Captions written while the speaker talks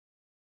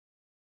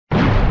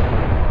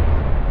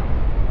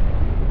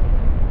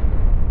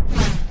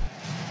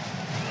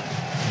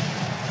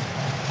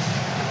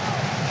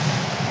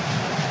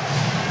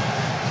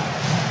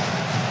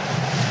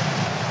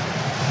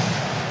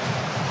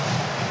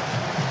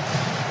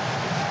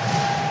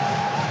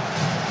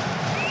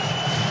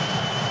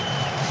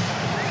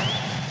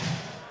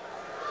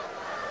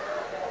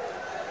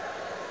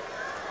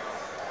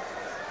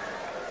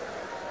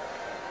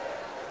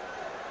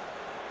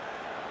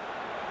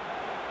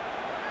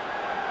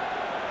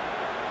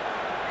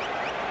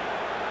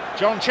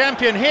John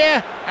Champion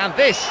here, and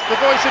this, the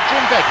voice of Jim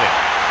Begley.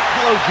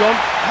 Hello John,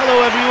 hello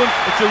everyone,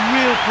 it's a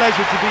real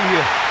pleasure to be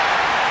here.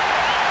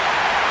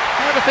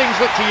 How do things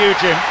look to you,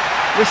 Jim?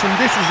 Listen,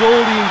 this is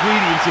all the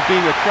ingredients of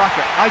being a cracker.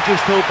 I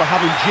just hope I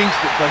haven't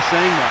jinxed it by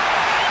saying that.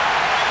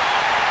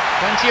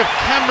 Plenty of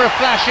camera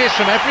flashes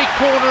from every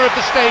corner of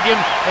the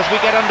stadium as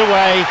we get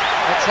underway.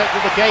 Let's hope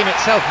that the game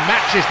itself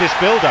matches this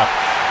build-up.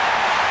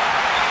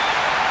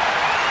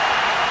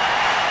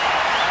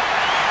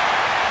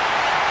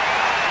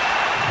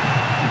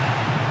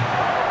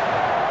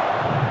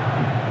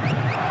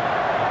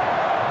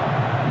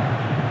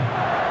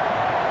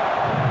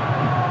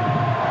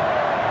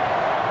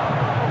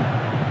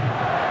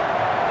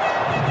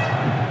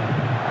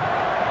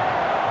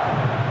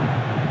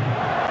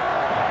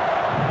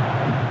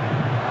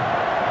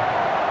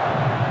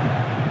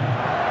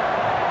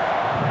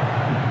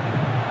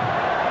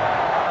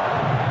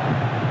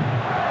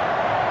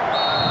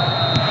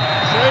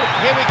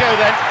 Here we go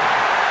then,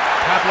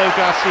 Pablo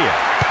Garcia,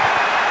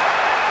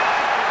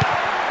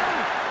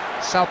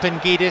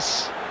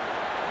 Salpingidis,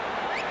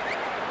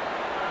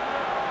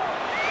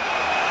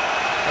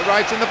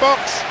 arrives in the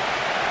box,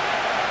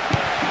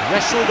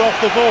 wrestled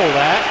off the ball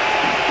there.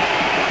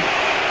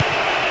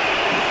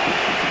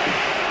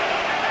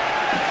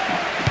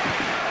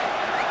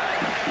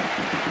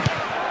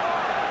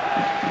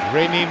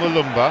 Remy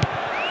Mulumba,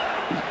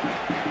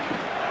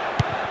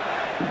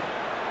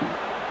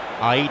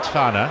 Ait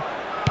Fana,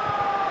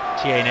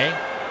 Tiene,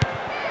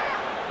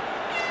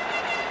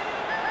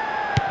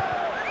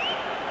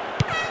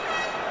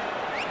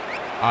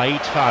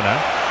 Ait Fana,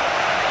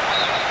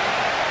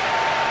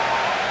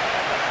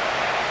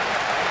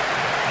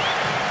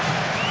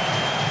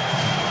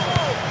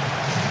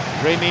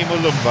 Remy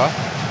Mulumba,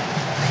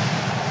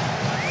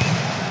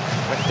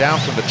 went down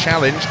from the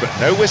challenge but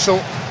no whistle.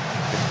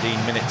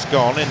 15 minutes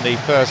gone in the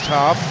first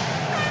half.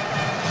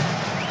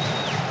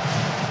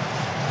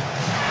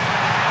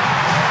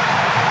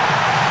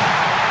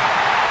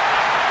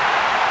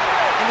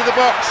 The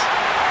box.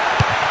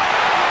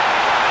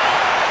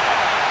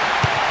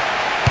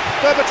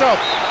 Berbatov,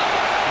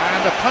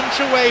 and a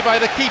punch away by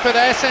the keeper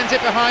there sends it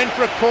behind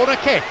for a corner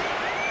kick.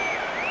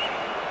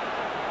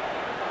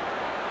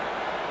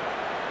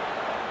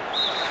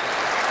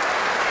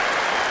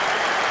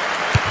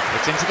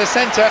 It's into the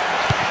centre.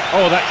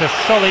 Oh, that's a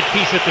solid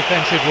piece of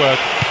defensive work.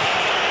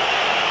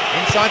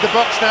 Inside the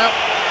box now,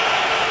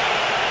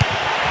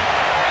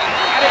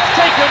 and it's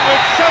taken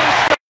with some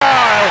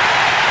style.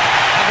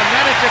 The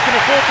manager can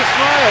afford to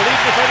smile,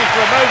 even if only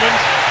for a moment,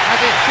 as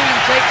his team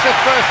takes a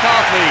first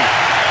half lead.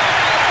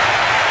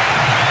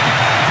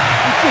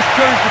 He just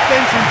turns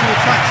defence into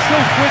attack so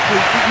quickly,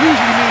 it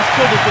usually means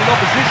trouble for the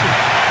opposition.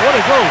 What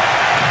a goal!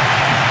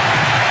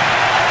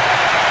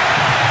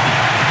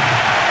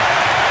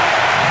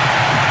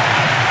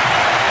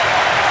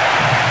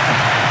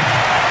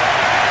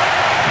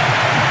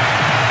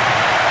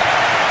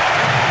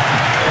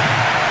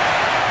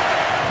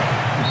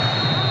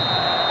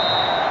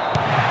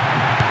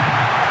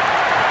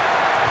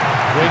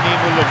 Remy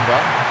Mulumba,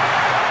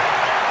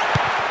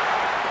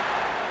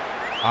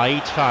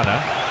 Ait Fana,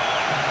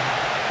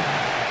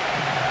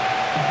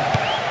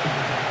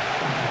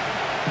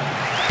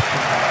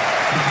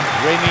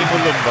 Remy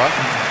Mulumba,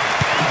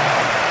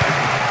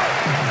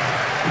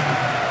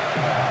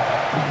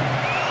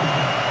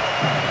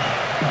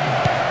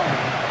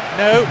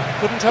 no,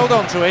 couldn't hold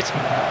on to it.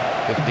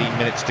 15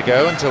 minutes to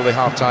go until the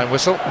half-time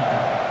whistle.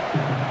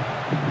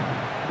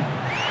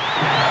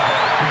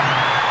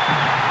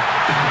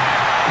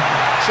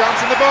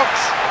 Chance in the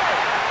box.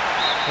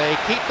 They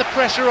keep the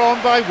pressure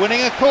on by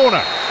winning a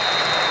corner.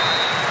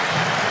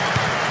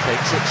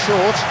 Takes it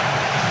short.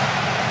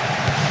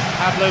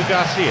 Pablo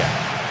Garcia.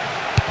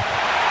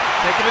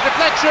 Taking a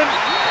deflection.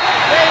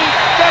 They've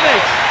done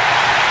it.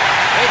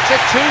 It's a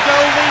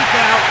 2-goal lead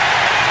now.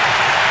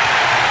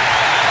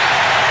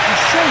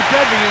 He's so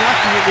deadly and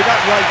accurate with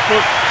that right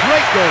foot.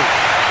 Great goal.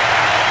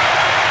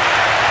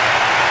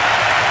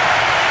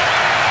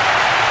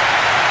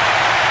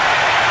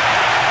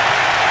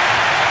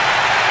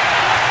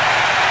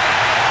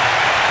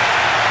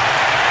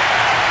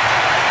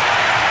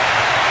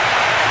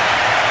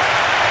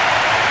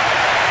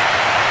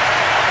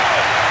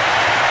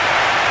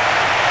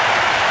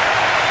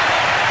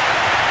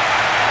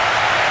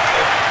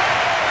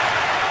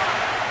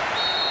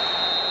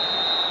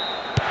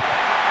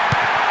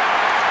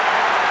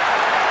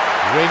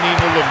 Remy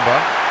Mulumba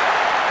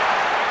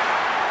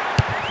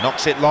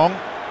knocks it long.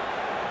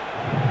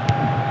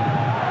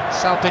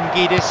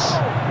 Salpingidis,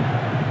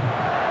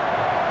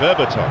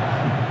 Berbatov.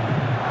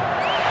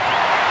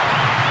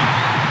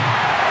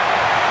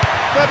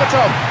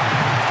 Berbatov.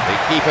 The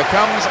keeper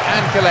comes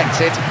and collects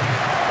it.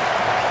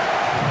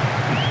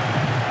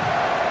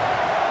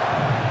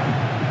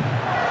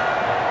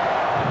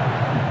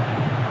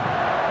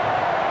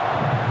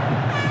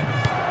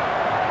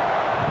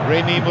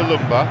 Remy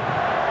Mulumba.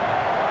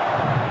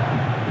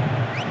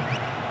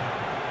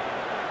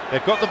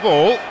 They've got the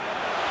ball.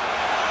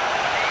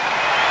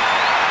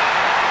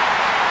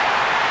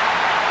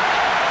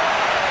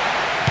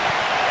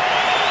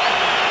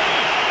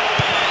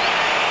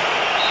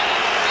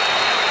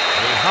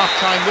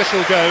 half-time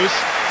whistle goes.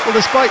 Well,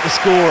 despite the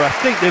score, I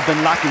think they've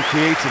been lacking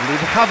creatively.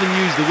 They haven't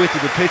used the width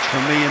of the pitch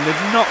for me, and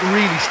they've not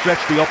really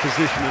stretched the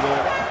opposition at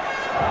all.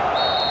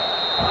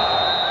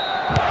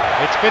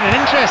 It's been an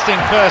interesting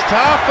first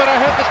half, but I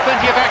hope there's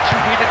plenty of action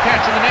for you to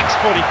catch in the next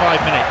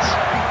 45 minutes.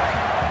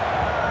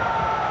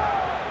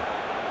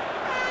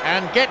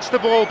 And gets the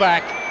ball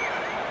back.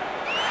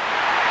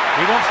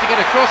 He wants to get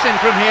a cross in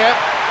from here.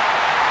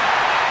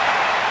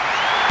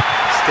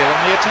 Still on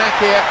the attack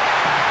here.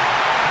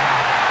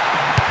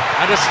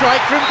 And a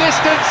strike from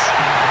distance.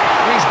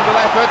 Reasonable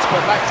efforts,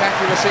 but lacked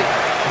accuracy.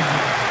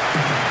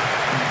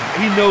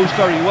 He knows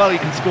very well he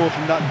can score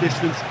from that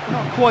distance.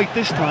 Not quite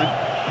this time.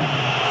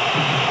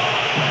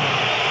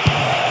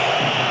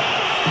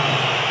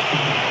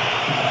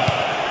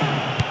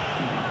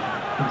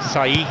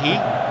 Saihi.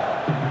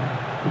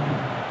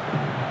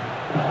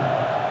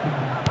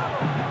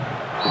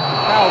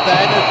 Foul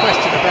there, no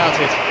question about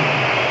it.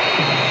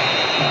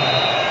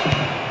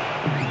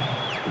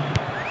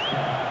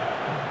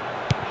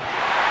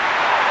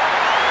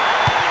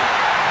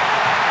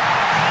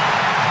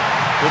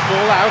 Good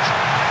ball out.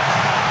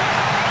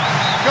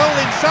 Goal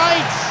in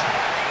sight.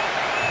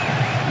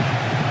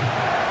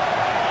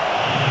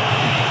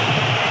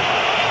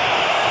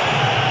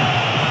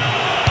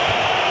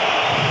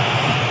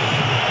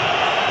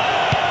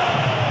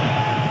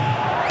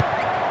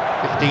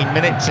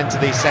 Minutes into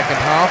the second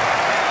half.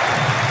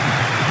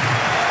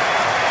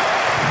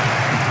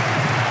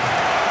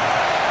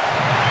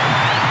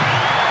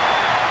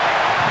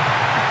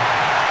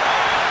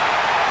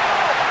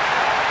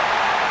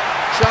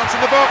 Chance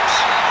in the box,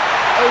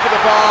 over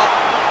the bar,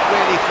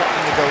 really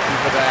threatening the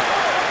goalkeeper there.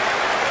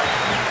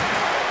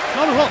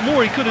 Not a lot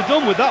more he could have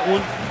done with that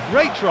one.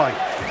 Great try.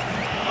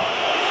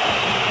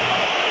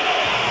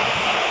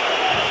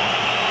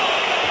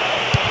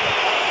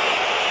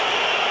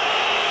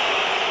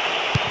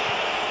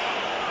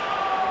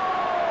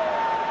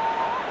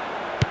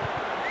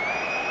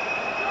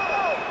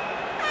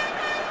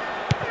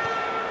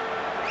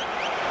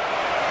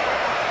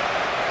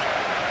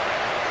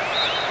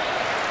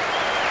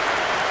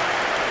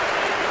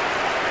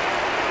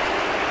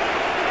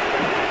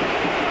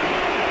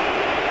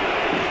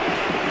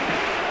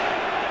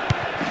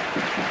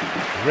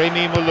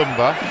 Remy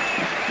Mulumba,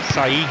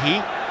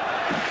 Saihi.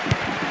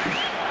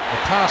 The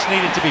pass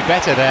needed to be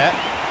better there.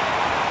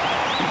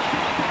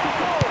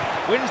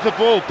 Wins the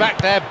ball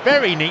back there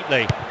very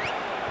neatly.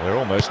 We're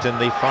almost in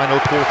the final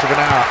quarter of an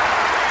hour.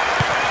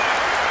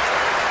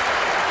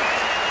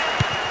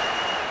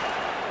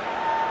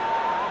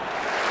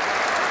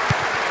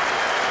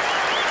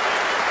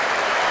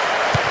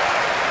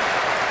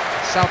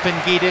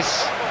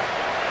 Salpingidis.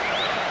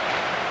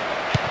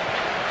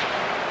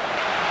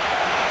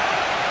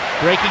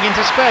 Breaking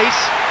into space.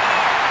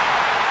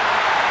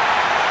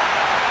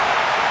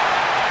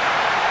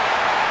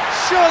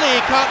 Surely he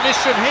can't miss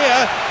from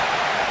here.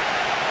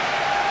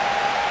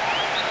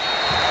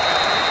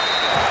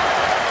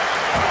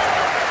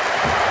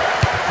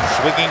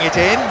 Swinging it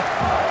in.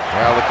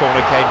 Well, the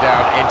corner came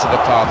down into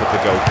the path of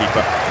the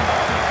goalkeeper.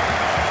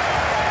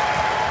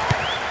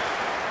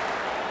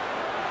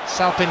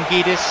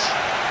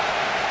 Salpingidis.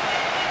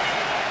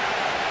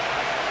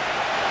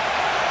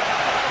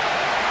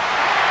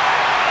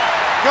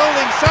 Goal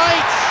in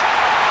sight!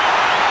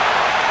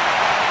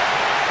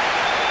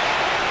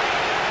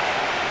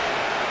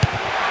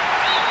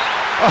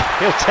 Oh,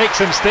 he'll take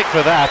some stick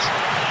for that.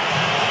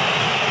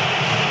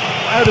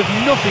 Out of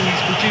nothing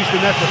he's produced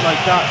an effort like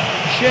that.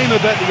 Shame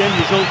about the end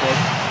result though.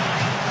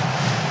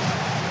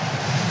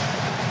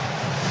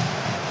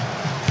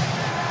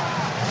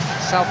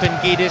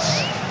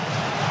 Salpingidis.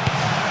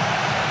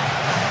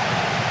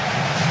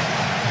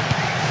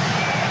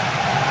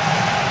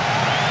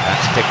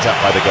 That's picked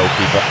up by the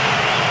goalkeeper.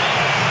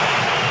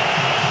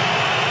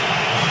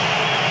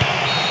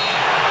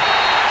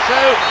 So,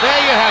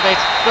 there you have it,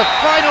 the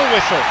final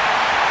whistle.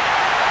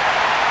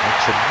 A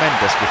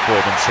tremendous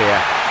performance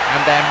here, and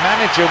their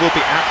manager will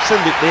be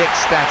absolutely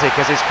ecstatic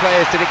as his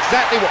players did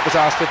exactly what was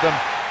asked of them,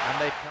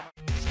 and they've come up